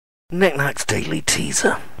Knick-Knack's Daily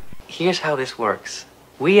Teaser. Here's how this works.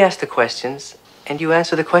 We ask the questions, and you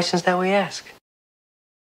answer the questions that we ask.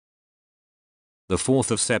 The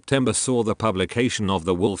 4th of September saw the publication of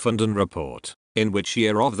the Wolfenden report. In which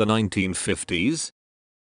year of the 1950s?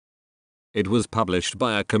 It was published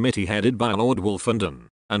by a committee headed by Lord Wolfenden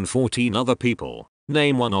and 14 other people.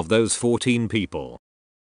 Name one of those 14 people.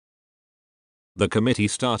 The committee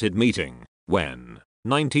started meeting when?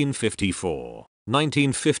 1954,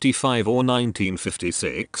 1955 or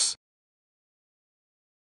 1956?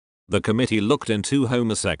 The committee looked into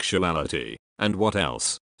homosexuality, and what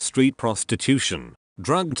else? Street prostitution,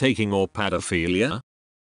 drug taking or pedophilia?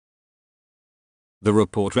 The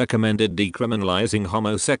report recommended decriminalizing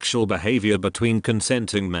homosexual behavior between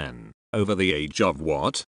consenting men, over the age of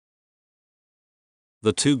what?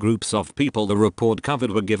 The two groups of people the report covered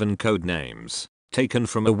were given code names, taken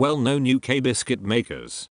from a well-known UK biscuit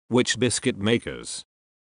makers. Which biscuit makers?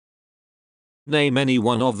 Name any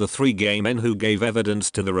one of the 3 gay men who gave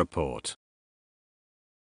evidence to the report.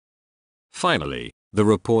 Finally, the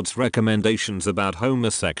report's recommendations about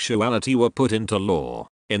homosexuality were put into law.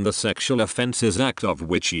 In the Sexual Offences Act of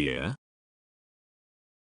which year?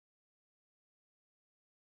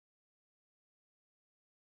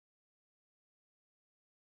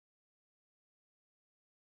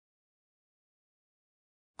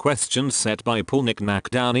 Questions set by Paul Knick-Knack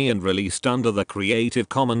Downey and released under the Creative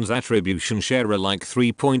Commons Attribution Share Alike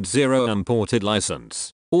 3.0 imported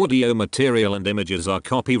license. Audio material and images are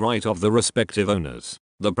copyright of the respective owners.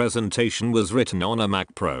 The presentation was written on a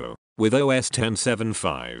Mac Pro with OS X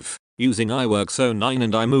 7.5 using iWorks 09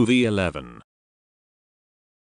 and iMovie 11.